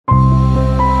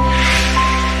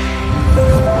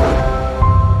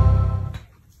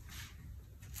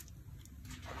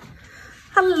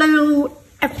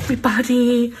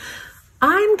everybody.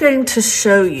 I'm going to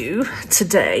show you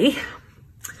today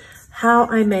how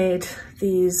I made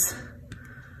these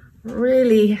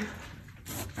really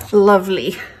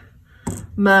lovely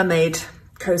mermaid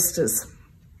coasters.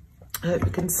 I hope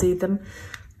you can see them.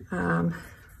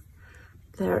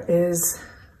 There is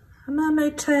a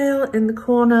mermaid tail in the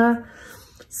corner,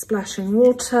 splashing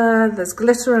water. There's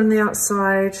glitter on the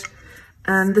outside,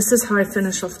 and this is how I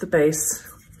finish off the base.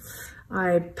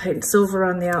 I paint silver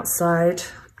on the outside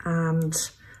and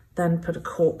then put a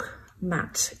cork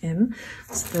mat in.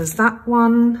 So there's that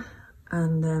one,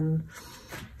 and then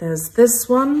there's this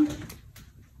one.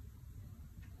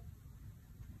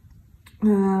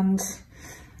 And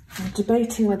I'm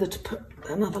debating whether to put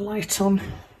another light on.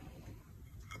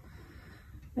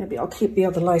 Maybe I'll keep the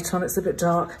other light on, it's a bit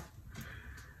dark.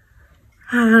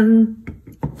 And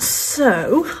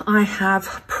so I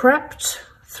have prepped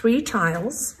 3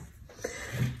 tiles.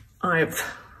 I've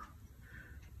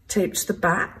taped the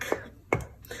back.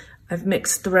 I've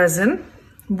mixed the resin,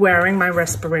 wearing my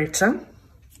respirator.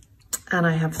 And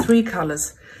I have 3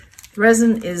 colors. The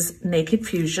resin is Naked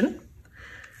Fusion.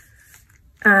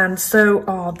 And so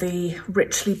are the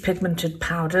richly pigmented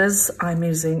powders. I'm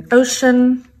using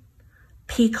Ocean,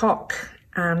 Peacock,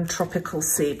 and Tropical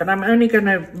Sea, but I'm only going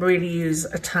to really use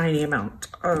a tiny amount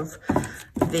of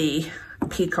the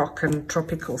Peacock and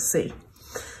Tropical Sea.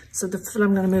 So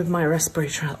I'm going to move my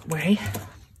respirator out of the way.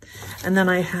 And then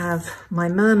I have my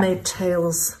Mermaid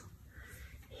Tails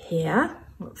here,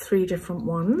 3 different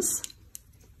ones,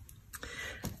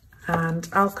 and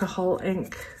alcohol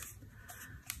ink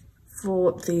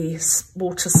for the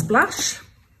water splash.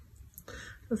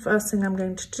 The first thing I'm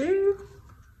going to do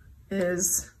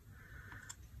is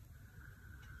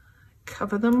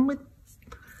cover them with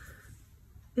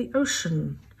the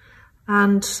Ocean.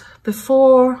 And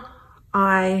before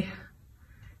I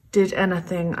did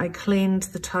anything, I cleaned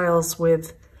the tiles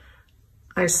with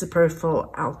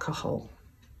isopropyl alcohol,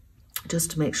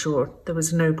 just to make sure there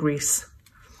was no grease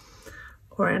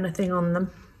or anything on them.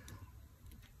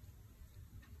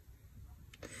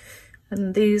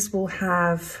 And these will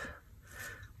have,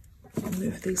 I'll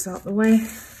move these out the way.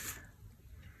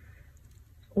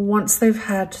 Once they've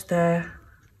had their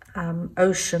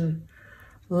ocean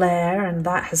layer and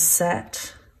that has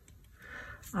set,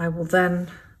 I will then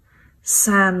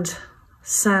sand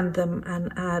them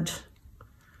and add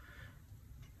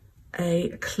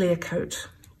a clear coat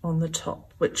on the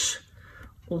top, which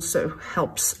also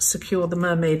helps secure the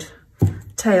mermaid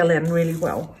tail in really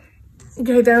well.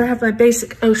 Okay, there I have my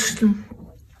basic ocean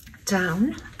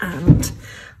down, and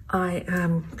I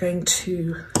am going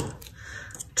to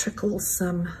trickle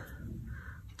some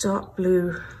dark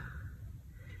blue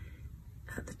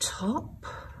at the top.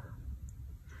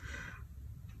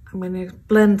 I'm going to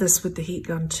blend this with the heat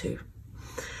gun too.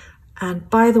 And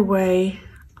by the way,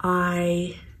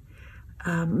 I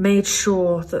made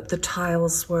sure that the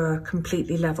tiles were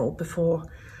completely level before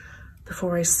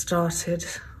I started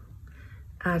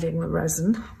adding the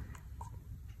resin.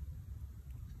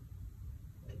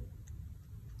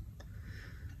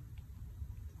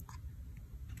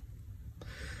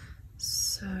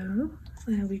 So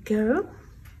there we go.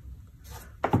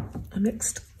 I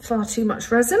mixed far too much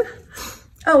resin.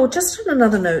 Oh, just on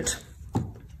another note,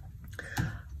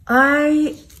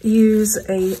 I use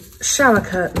a shower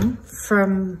curtain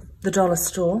from the dollar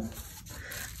store,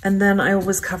 and then I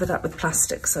always cover that with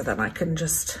plastic so that I can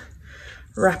just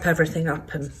wrap everything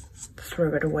up and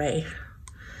throw it away.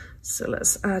 So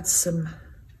let's add some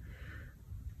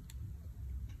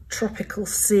Tropical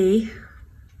Sea.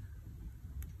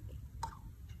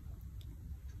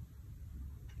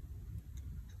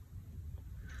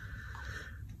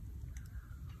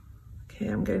 Okay,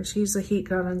 I'm going to use the heat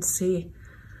gun and see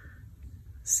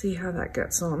how that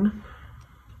gets on.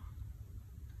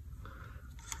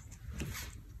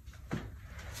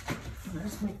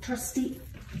 There's my trusty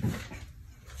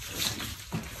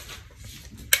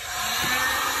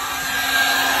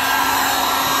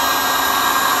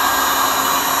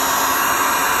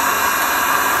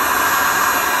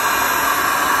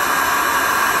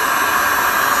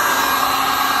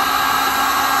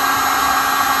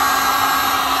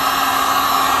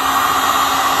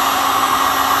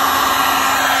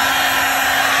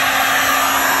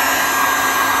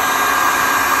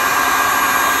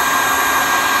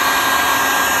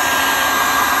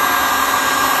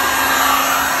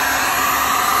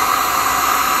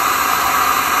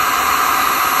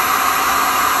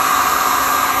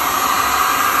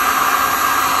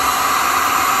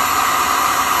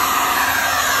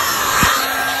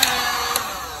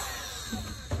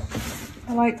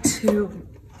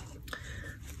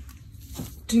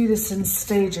do this in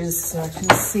stages so I can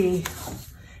see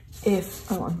if,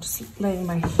 oh, I'm just laying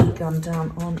my heat gun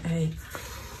down on a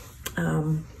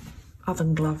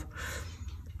oven glove.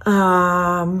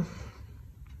 I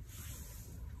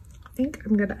think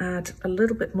I'm going to add a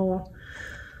little bit more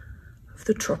of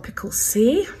the tropical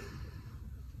sea.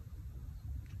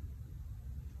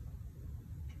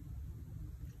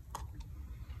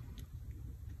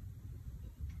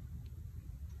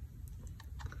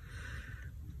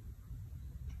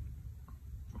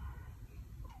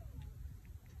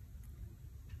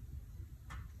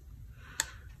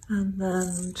 And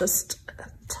then just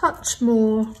a touch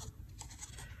more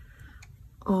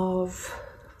of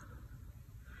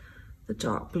the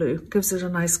dark blue. Gives it a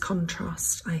nice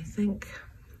contrast, I think.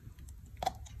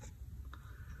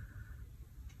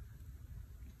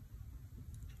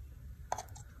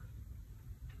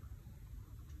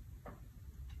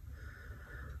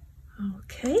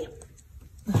 Okay,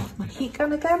 I have my heat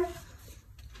gun again.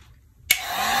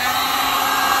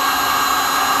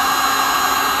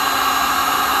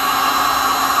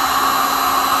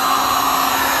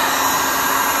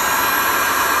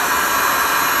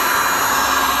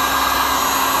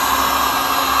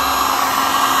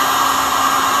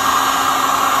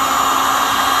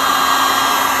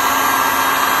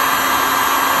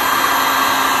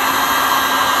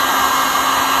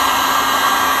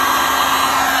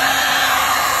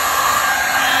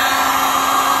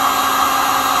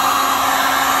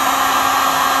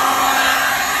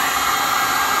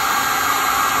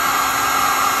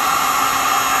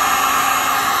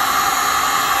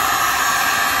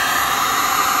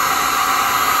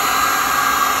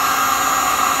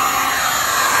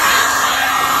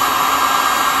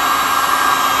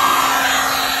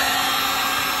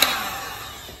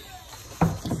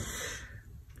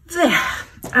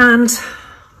 And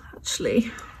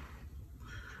actually,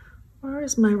 where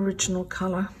is my original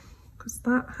colour? Because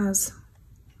that has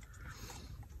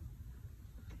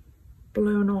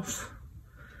blown off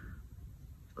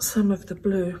some of the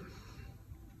blue.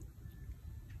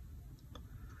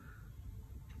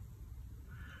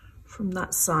 From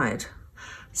that side.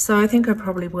 So I think I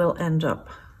probably will end up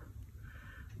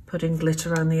putting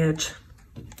glitter around the edge.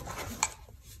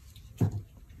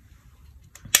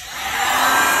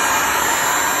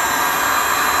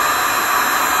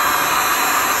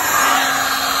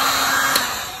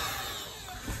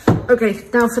 Okay,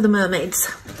 now for the mermaids.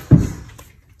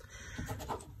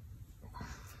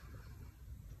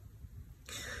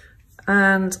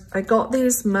 And I got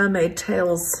these Mermaid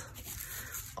Tails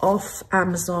off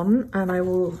Amazon, and I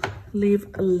will leave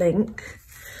a link.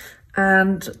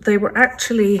 And they were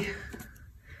actually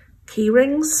key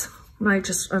rings, and I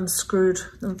just unscrewed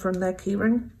them from their key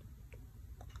ring.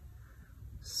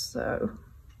 So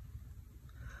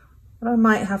what I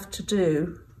might have to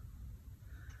do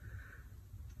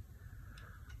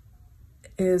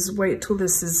is wait till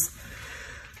this is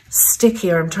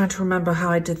stickier. I'm trying to remember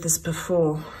how I did this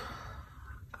before.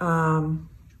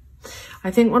 I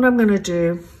think what I'm going to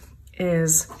do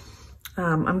is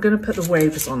I'm going to put the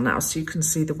waves on now so you can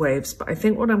see the waves, but I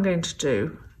think what I'm going to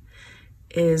do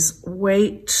is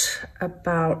wait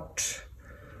about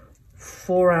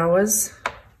 4 hours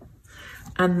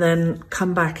and then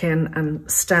come back in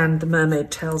and stand the Mermaid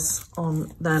Tails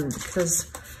on then,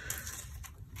 because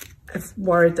I'm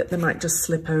worried that they might just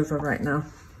slip over right now.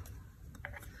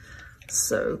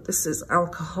 So this is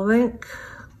alcohol ink.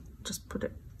 Just put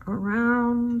it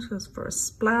around just for a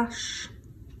splash.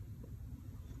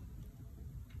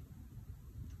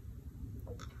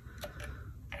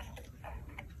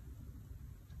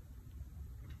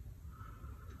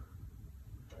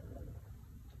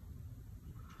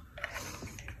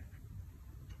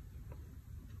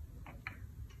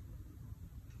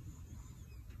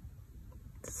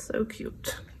 So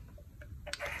cute.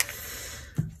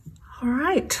 All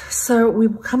right, so we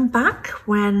will come back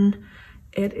when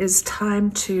it is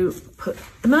time to put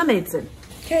the mermaids in.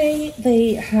 Okay,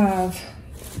 they have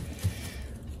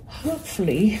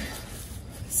hopefully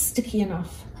sticky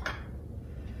enough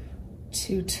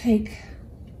to take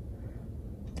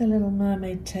the little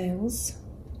mermaid tails.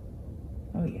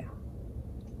 Oh yeah,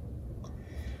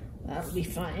 that'll be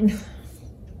fine.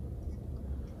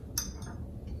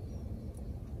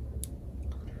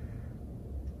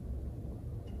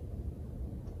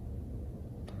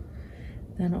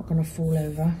 They're not going to fall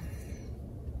over.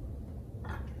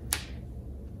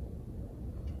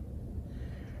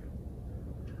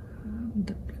 And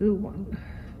the blue one.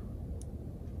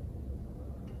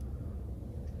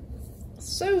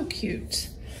 So cute.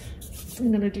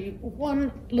 I'm going to do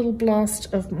one little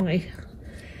blast of my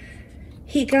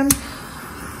heat gun.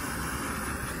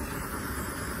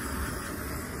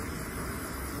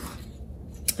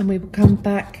 and we will come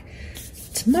back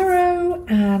tomorrow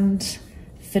and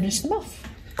finish them off.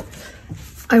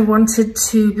 I wanted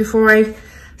to, before I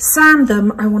sand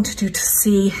them, I wanted you to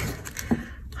see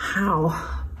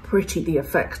how pretty the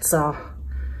effects are.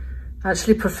 I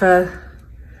actually prefer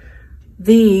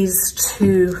these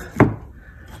to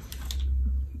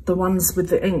the ones with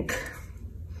the ink.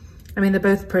 I mean, they're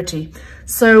both pretty.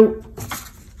 So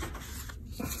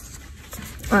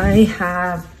I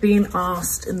have been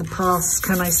asked in the past,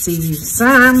 can I see you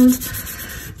sand?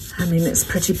 I mean, it's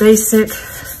pretty basic.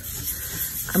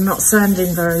 I'm not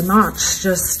sanding very much,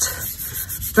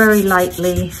 just very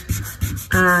lightly.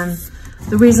 And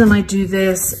the reason I do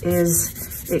this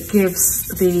is it gives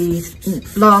the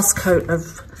last coat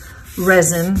of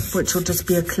resin, which will just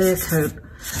be a clear coat,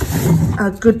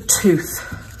 a good tooth,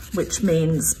 which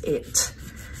means it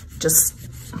just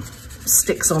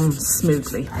sticks on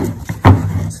smoothly.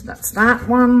 So that's that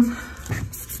one.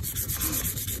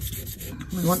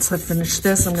 And once I've finished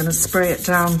this, I'm going to spray it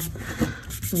down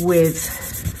with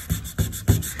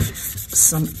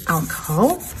some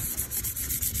alcohol.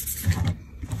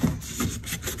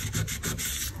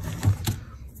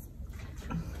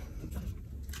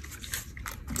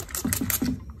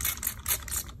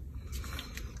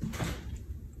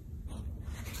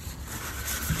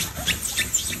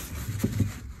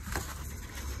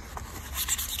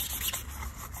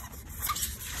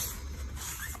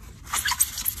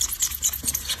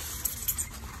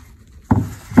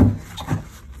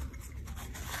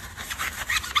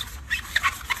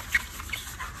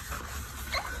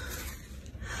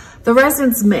 The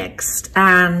resin's mixed,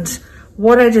 and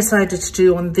what I decided to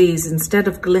do on these, instead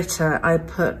of glitter, I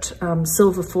put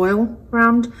silver foil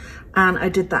around, and I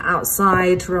did that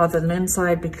outside rather than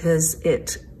inside because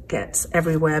it gets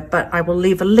everywhere. But I will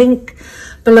leave a link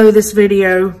below this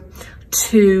video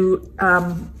to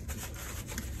a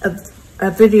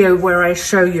video where I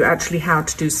show you actually how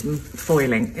to do some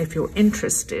foiling if you're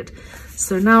interested.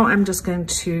 So now I'm just going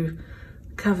to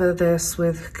cover this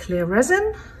with clear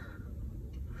resin.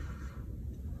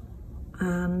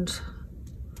 And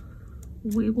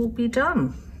we will be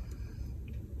done.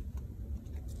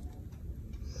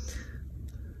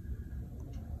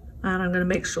 And I'm going to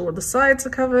make sure the sides are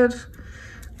covered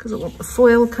because I want the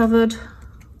foil covered.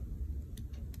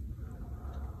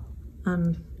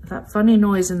 And that funny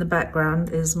noise in the background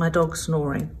is my dog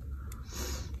snoring.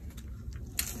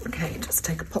 Okay, just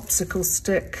take a popsicle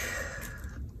stick.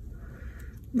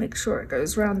 Make sure it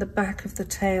goes around the back of the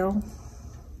tail.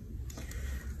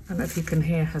 I don't know if you can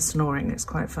hear her snoring, it's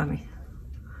quite funny.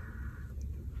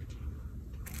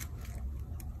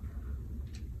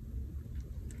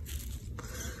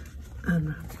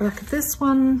 And back of this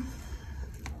one.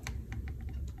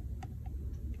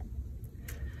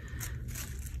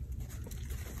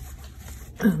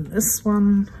 And this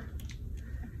one.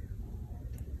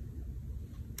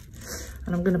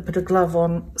 And I'm going to put a glove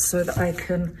on so that I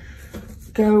can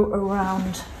go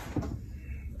around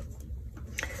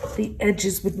the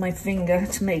edges with my finger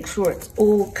to make sure it's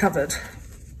all covered.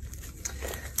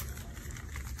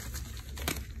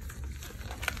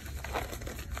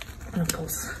 And of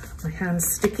course my hand's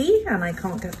sticky and I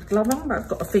can't get the glove on, but I've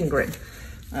got a finger in.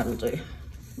 That'll do.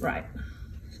 Right,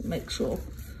 so make sure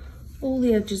all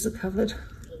the edges are covered.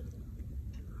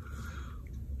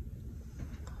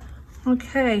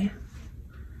 Okay.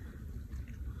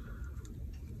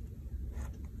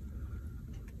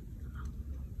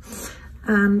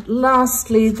 And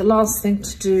lastly, the last thing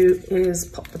to do is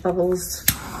pop the bubbles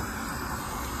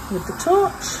with the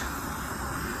torch.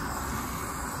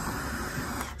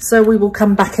 So we will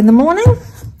come back in the morning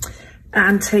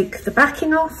and take the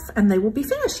backing off and they will be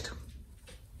finished.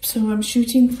 So I'm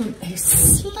shooting from a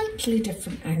slightly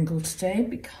different angle today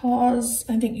because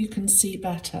I think you can see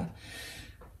better.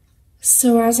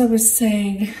 So as I was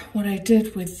saying, what I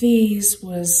did with these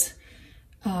was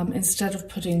instead of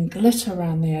putting glitter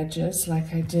around the edges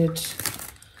like I did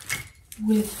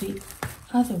with the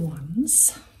other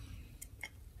ones,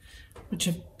 which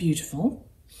are beautiful,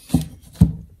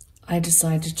 I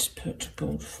decided to put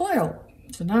gold foil.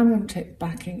 So now I'm going to take the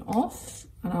backing off,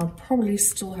 and I'll probably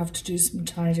still have to do some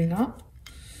tidying up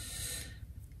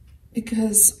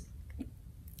because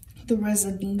the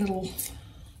resin little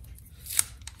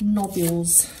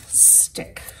nobules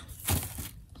stick.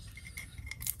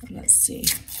 Let's see.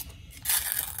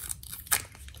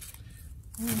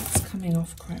 Oh, that's coming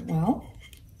off quite well.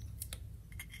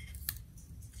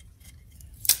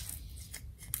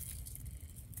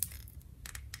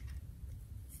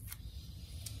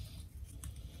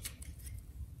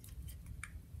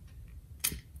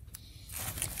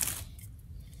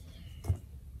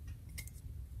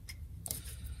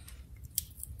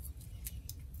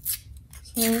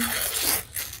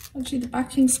 Actually, the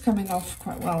backing's coming off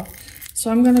quite well. So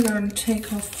I'm going to go and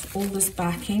take off all this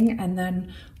backing, and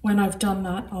then when I've done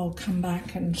that, I'll come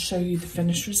back and show you the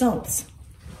finished results.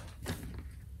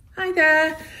 Hi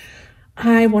there.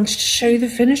 I wanted to show you the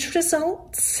finished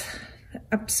results.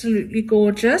 Absolutely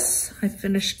gorgeous. I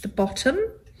finished the bottom,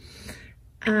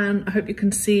 and I hope you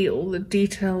can see all the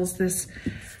details. This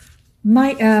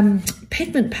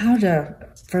pigment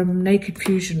powder from Naked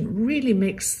Fusion really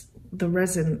makes the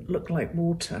resin look like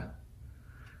water.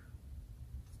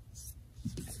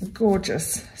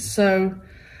 Gorgeous. So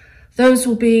those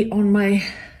will be on my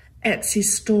Etsy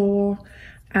store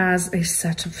as a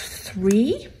set of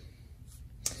 3.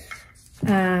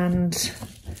 And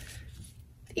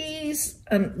these,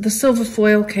 and the silver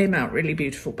foil came out really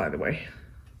beautiful, by the way.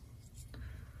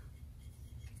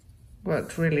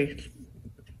 Worked really,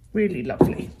 really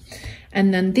lovely.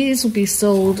 And then these will be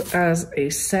sold as a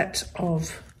set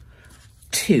of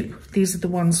 2. These are the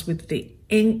ones with the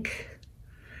ink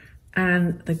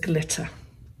and the glitter.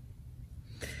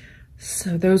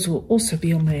 So those will also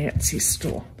be on my Etsy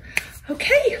store.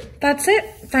 Okay, that's it.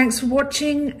 Thanks for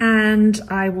watching, and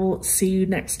I will see you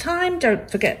next time. Don't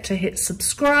forget to hit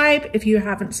subscribe if you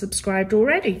haven't subscribed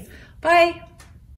already. Bye.